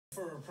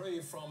For a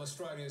reprieve from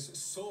Australia's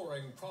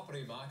soaring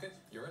property market,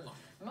 you're in luck.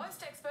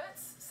 Most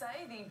experts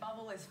say the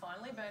bubble is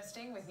finally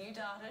bursting, with new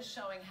data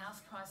showing house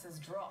prices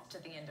dropped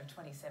at the end of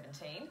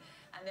 2017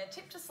 and they're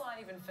tipped to slide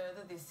even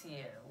further this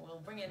year.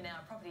 We'll bring in now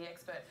property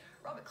expert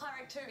Robert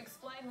Klaric to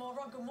explain more.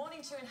 Rob, good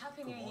morning to you and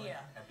Happy New Year.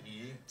 Happy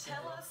New Year.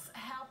 Tell us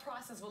how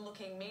prices were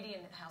looking,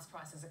 median house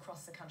prices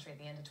across the country at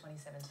the end of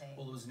 2017.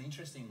 Well, it was an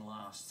interesting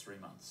last 3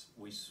 months.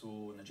 We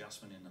saw an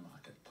adjustment in the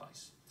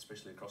marketplace,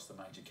 especially across the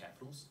major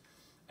capitals.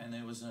 And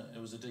it was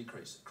a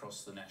decrease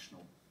across the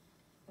national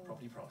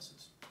property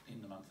prices in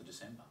the month of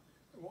December.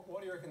 What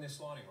do you reckon they're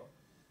sliding, Rob?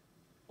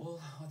 Well,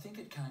 I think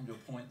it came to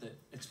a point that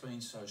it's been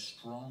so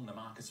strong, the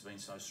market's been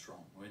so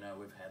strong. We know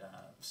we've had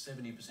a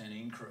 70%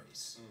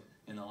 increase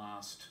in the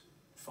last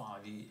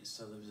 5 years,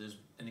 so there's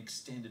an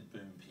extended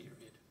boom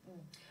period.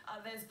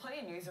 There's plenty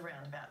of news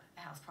around about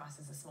house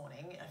prices this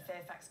morning.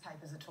 Fairfax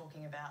papers are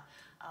talking about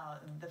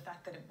the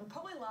fact that it will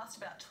probably last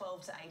about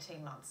 12 to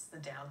 18 months, the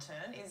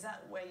downturn. Is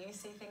that where you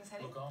see things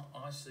heading? Look,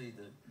 I see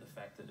the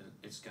fact that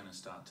it's going to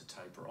start to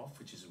taper off,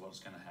 which is what's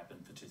going to happen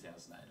for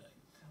 2018.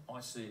 I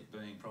see it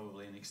being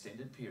probably an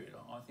extended period.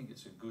 I think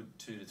it's a good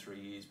 2 to 3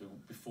 years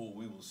before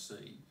we will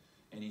see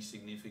any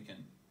significant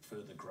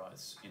further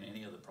growths in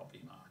any of the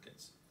property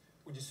markets.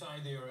 Would you say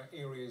there are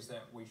areas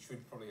that we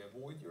should probably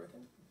avoid, you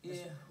reckon? Yeah,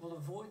 well,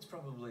 avoid's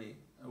probably...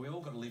 We've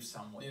all got to live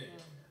somewhere. Yeah.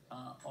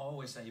 I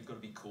always say you've got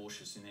to be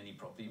cautious in any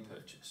property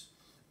purchase.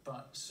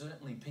 But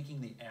certainly picking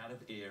the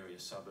out-of-area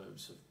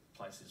suburbs of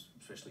places,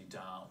 especially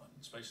Darwin,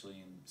 especially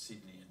in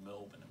Sydney and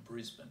Melbourne and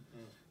Brisbane,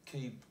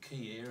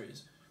 key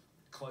areas,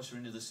 closer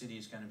into the city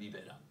is going to be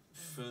better.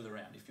 Further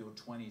out, if you're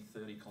 20,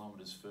 30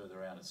 kilometres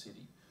further out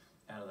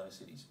of those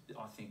cities,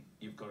 I think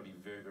you've got to be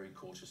very, very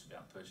cautious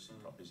about purchasing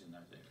properties in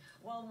those areas.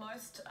 Well,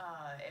 most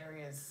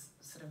areas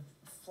sort of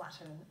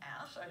flatten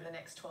out over the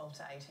next 12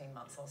 to 18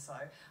 months or so.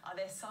 Are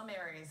there some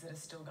areas that are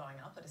still going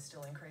up, that are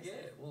still increasing?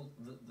 Yeah, well,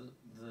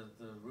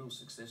 the real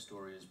success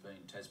story has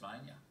been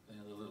Tasmania.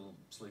 The little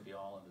sleepy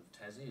island of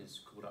Tassie has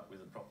caught up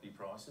with the property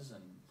prices,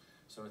 and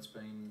so it's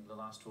been the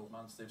last 12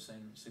 months they've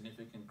seen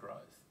significant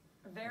growth.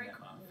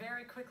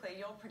 Very quickly,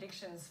 your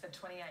predictions for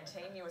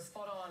 2018, you were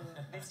spot on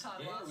this time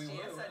last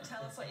year, so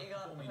tell us what you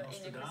got in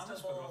your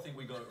crystal ball. But I think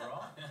we got it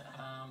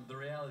right. The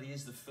reality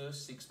is the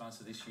first 6 months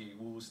of this year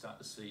we will start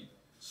to see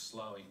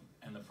slowing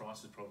and the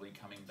prices probably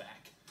coming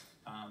back.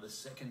 The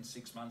second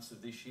 6 months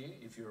of this year,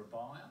 if you're a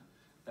buyer,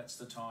 that's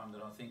the time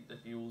that I think that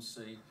you will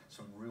see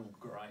some real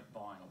great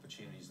buying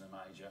opportunities in the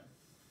major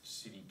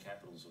city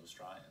capitals of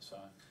Australia. So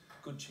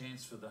good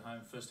chance for the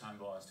first home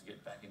buyers to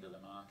get back into the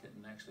market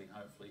and actually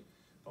hopefully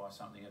buy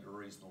something at a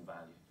reasonable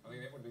value. I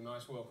think that would be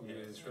most welcome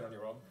to Australia,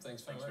 Rob.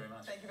 Thanks very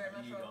much. Thank you very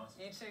much, Rob.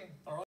 You too. All right.